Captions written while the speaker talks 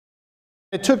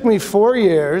It took me 4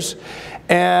 years,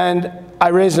 and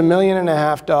I raised $1.5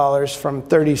 million from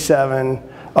 37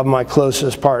 of my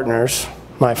closest partners,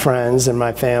 my friends and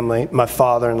my family, my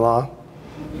father-in-law.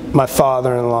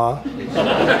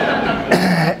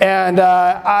 And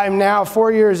I'm now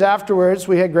 4 years afterwards.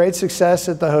 We had great success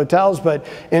at the hotels, but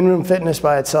in-room fitness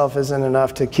by itself isn't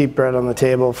enough to keep bread on the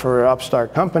table for an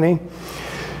upstart company.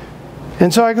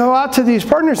 And so I go out to these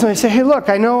partners and I say, hey, look,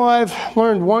 I know I've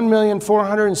learned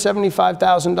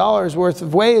 $1,475,000 worth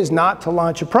of ways not to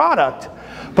launch a product,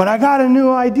 but I got a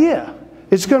new idea.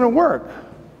 It's going to work.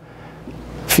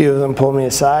 A few of them pull me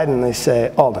aside and they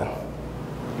say, Alden,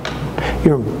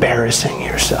 you're embarrassing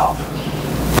yourself.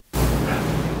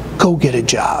 Go get a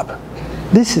job.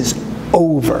 This is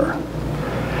over.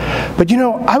 But you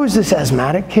know, I was this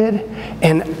asthmatic kid,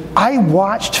 and I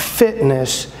watched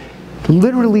fitness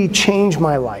literally change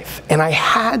my life. And I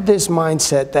had this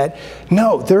mindset that,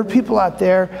 no, there are people out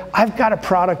there, I've got a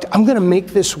product, I'm gonna make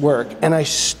this work. And I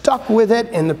stuck with it,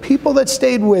 and the people that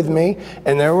stayed with me,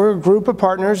 and there were a group of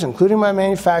partners, including my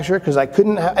manufacturer, because I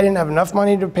didn't have enough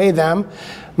money to pay them.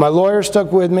 My lawyer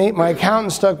stuck with me, my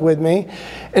accountant stuck with me.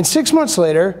 And 6 months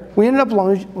later, we ended up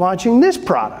launching this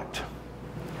product.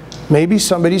 Maybe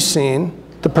somebody's seen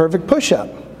the perfect push-up,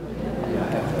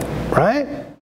 right?